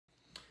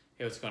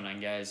Hey, what's going on,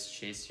 guys?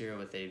 Chase here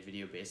with a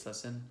video bass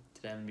lesson.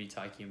 Today I'm going to be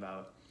talking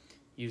about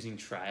using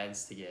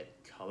triads to get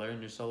color in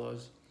your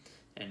solos.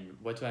 And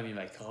what do I mean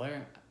by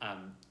color?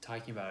 I'm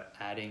talking about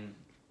adding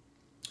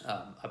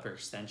upper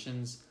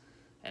extensions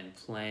and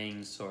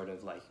playing sort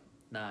of like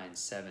 9s,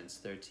 7s,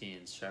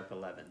 13s, sharp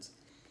 11s.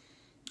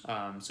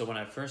 So when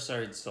I first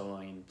started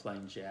soloing and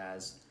playing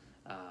jazz,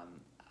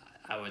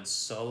 I would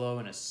solo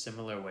in a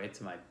similar way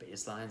to my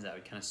bass lines. I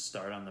would kind of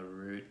start on the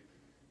root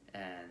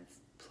and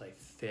play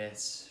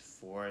fifths,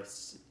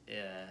 fourths,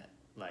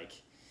 like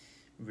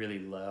really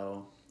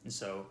low. And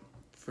so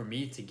for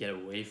me to get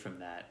away from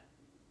that,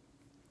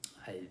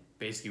 I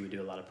basically would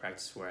do a lot of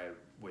practice where I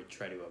would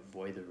try to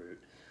avoid the root.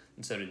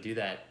 And so to do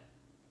that,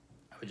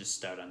 I would just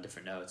start on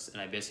different notes. And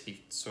I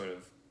basically sort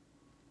of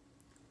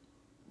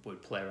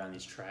would play around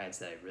these triads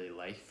that I really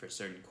like for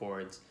certain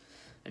chords.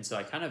 And so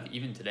I kind of,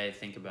 even today,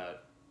 think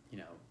about, you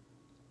know,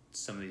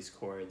 some of these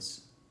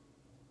chords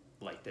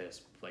like this,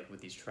 like with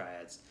these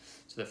triads.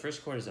 So the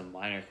first chord is a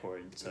minor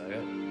chord. So I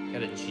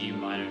got a G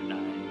minor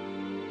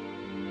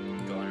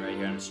 9 going right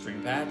here on a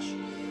string patch.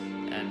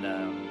 And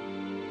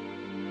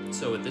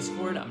so with this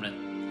chord, I'm gonna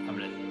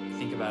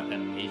think about a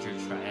major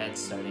triad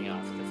starting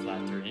off with a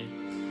flat 3.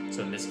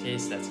 So in this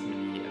case, that's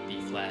gonna be a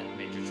B flat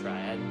major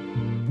triad.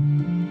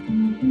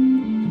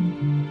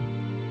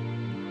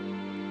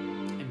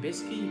 And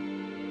basically,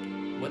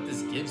 what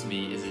this gives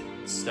me is it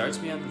starts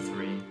me on the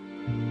 3.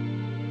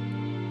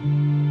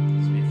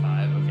 Gives me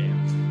 5, okay.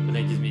 But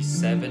then it gives me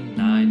 7,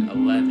 9,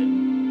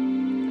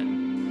 11.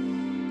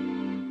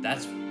 And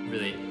that's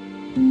really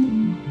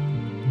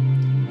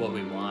what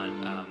we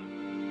want.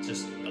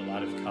 Just a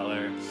lot of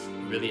color,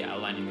 really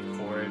outlining the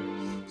chord.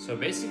 So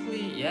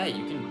basically, yeah,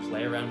 you can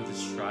play around with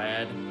this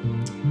triad.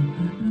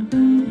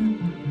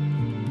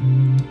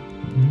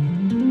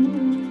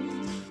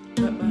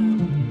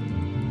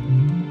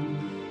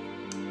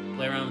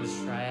 Play around with this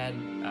triad,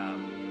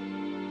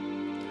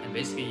 and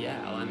basically,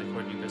 yeah, outline the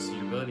chord to your best of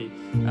your ability.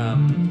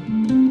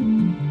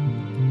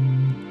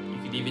 You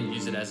could even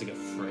use it as like a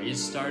phrase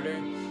starter.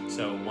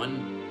 So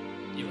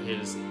you'll hear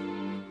this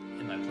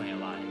in my playing a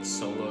lot in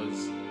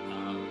solos,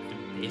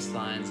 in bass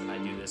lines. I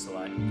do this a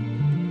lot,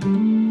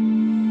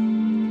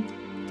 and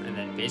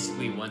then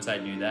basically once I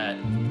do that, I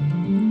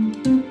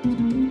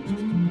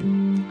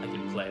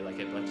can play like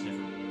a bunch of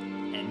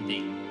different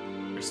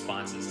ending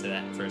responses to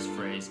that first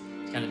phrase.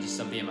 It's kind of just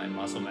something in my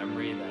muscle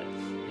memory that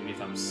maybe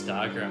if I'm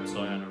stuck or I'm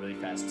soloing on a really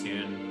fast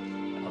tune,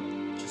 I'll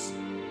just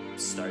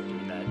start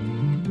doing that.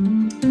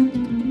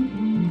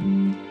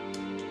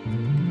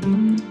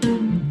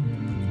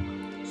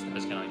 So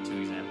that's kind of like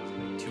 2 examples of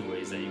like 2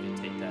 ways that you can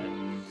take that.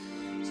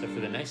 So for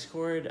the next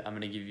chord, I'm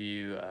going to give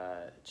you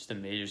just a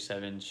major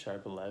 7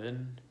 sharp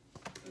 11.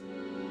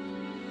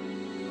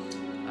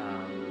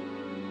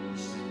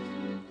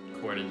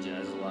 Chord in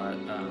jazz a lot.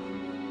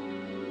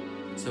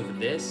 So for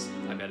this,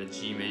 I've got a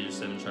G major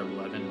 7 sharp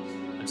 11.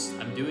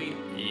 I'm doing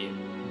a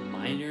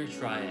minor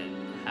triad,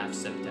 half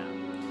step down.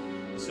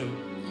 So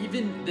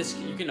even this,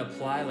 you can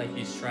apply like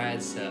these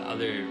triads to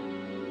other,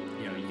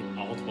 you know, you can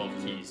all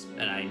 12 keys,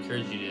 and I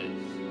encourage you to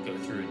go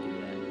through and do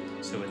that.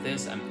 So with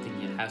this, I'm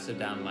thinking a half step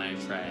down minor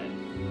triad.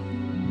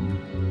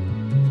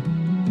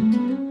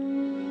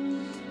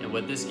 And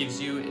what this gives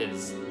you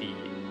is the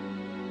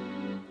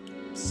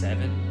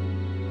 7,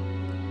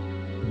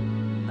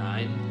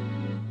 9,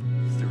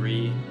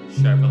 3,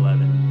 sharp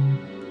 11.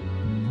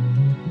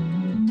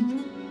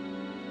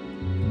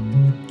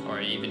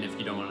 Or even if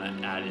you don't want to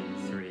add in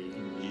 3,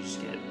 you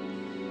just get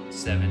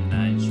 7,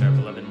 9, sharp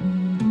 11.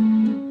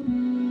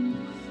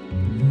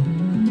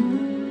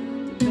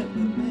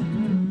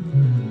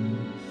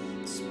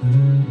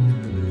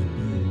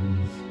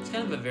 It's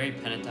kind of a very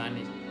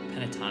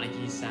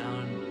pentatonic-y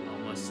sound,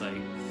 almost like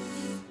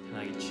kind of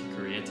like a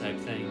chicoria type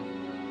thing.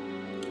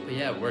 But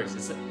yeah, it works.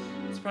 It's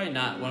probably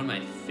not one of my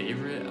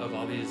favorite of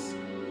all these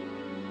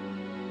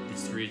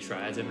 3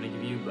 triads I'm going to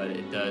give you, but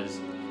it does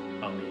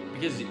help me.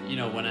 Because, you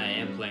know, when I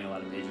am playing a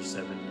lot of major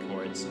 7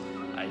 chords,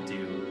 I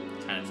do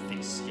kind of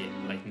think scale.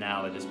 Like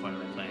now at this point in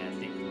my playing, I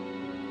think,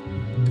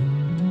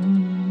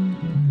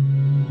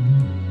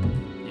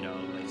 you know,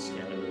 like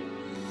scalary.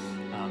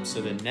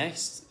 So the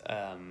next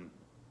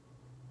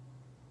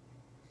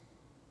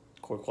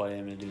chord quality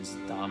I'm going to do is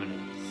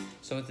dominant.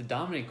 So with the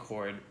dominant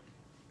chord,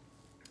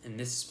 in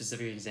this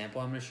specific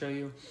example I'm going to show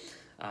you,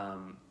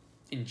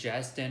 in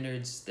jazz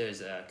standards,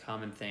 there's a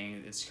common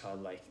thing. It's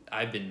called, like,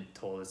 I've been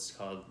told it's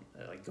called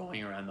like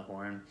going around the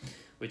horn,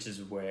 which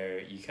is where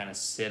you kind of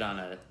sit on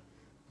a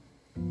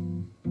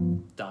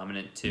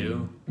dominant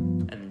 2,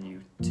 and then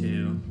you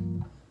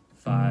 2,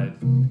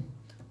 5,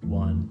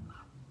 1.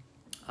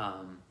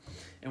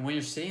 And when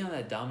you're sitting on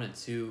that dominant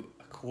 2,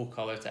 a cool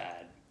color to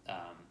add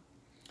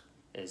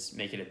is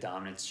make it a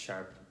dominant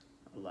sharp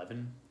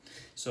 11.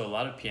 So a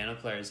lot of piano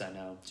players I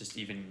know just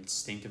even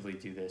instinctively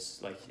do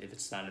this. Like if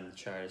it's not in the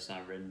chart, it's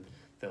not written,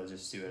 they'll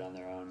just do it on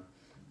their own.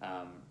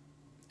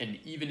 And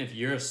even if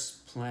you're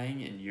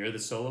playing and you're the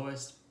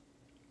soloist,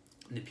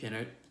 and the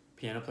piano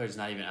player's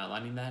not even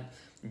outlining that,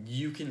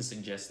 you can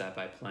suggest that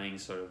by playing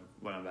sort of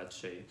what I'm about to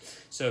show you.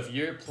 So if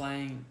you're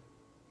playing,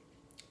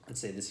 let's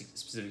say this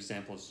specific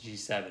example is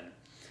G7,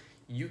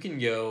 you can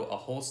go a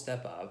whole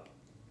step up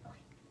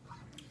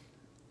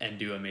and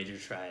do a major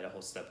triad a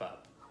whole step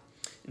up.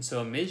 And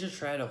so a major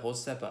triad a whole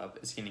step up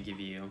is going to give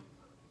you,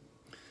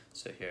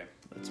 so here,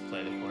 let's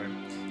play the chord.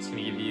 It's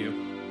going to give you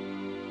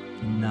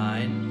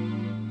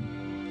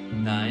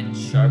 9,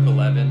 sharp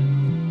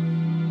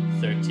 11,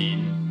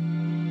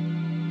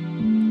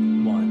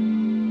 13, 1.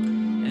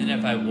 And then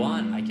if I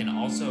want, I can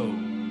also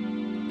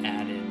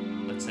add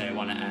in, let's say I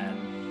want to add,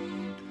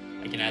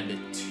 I can add the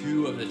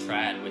 2 of the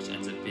triad, which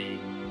ends up being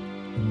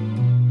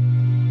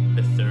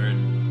the 3rd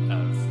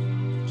of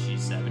the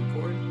G7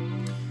 chord.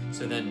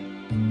 So then,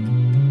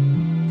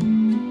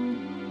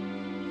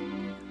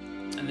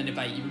 and then if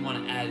I even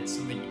want to add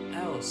something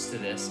else to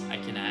this, I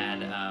can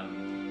add,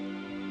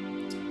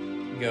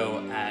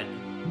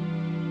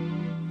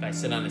 if I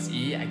sit on this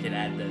E, I could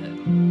add the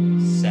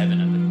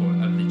 7 of the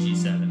chord of the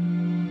G7,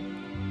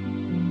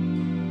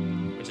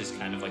 which is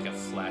kind of like a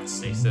flat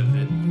 6 of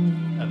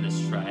this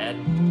triad.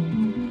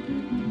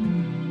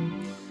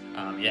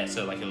 Yeah,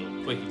 so like a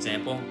little quick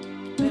example.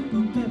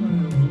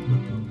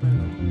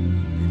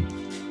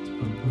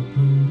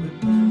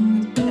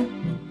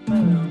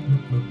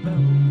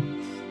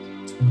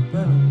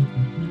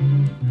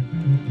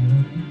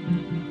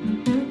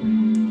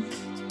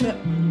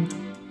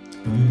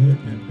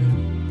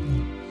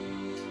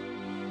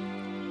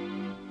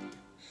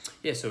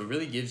 Yeah, so it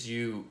really gives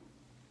you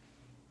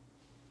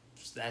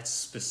that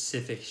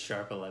specific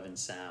sharp 11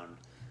 sound.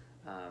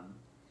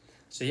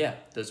 So yeah,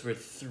 those were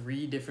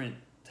 3 different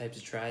types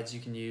of triads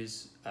you can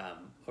use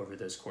over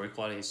those chord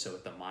qualities. So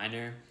with the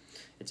minor,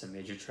 it's a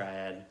major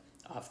triad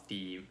off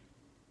the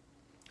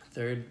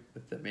 3rd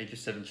with the major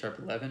 7 sharp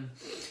 11.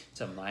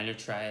 It's a minor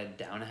triad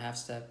down a half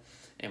step.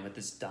 And with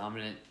this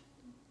dominant,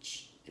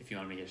 if you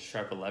want to make a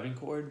sharp 11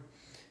 chord,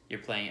 you're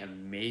playing a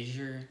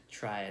major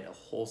triad a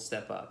whole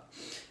step up.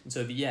 And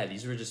so yeah,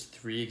 these were just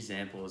 3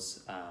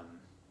 examples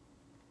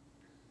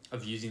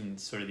of using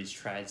sort of these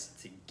triads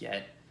to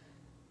get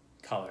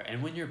color.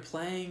 And when you're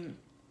playing,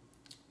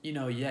 you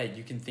know, yeah,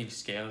 you can think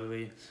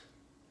scalarly,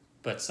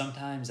 but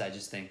sometimes I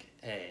just think,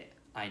 hey,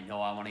 I know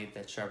I want to get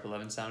that sharp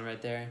 11 sound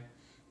right there.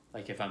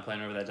 Like if I'm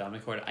playing over that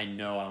dominant chord, I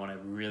know I want to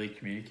really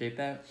communicate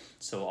that.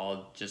 So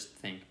I'll just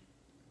think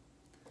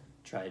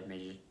triad,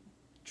 major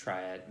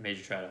triad,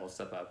 a whole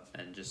step up,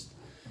 and just,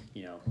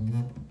 you know,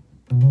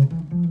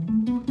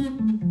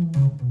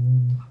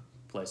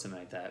 play something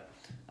like that.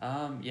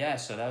 Yeah,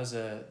 so that was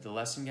the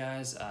lesson,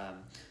 guys.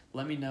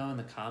 Let me know in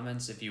the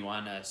comments if you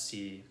want to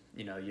see,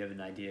 you know, you have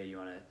an idea, you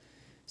want to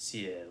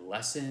see a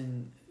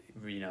lesson,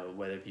 you know,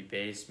 whether it be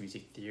bass,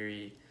 music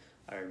theory,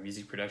 or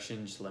music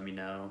production, just let me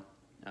know.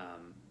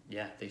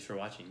 Yeah, thanks for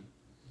watching.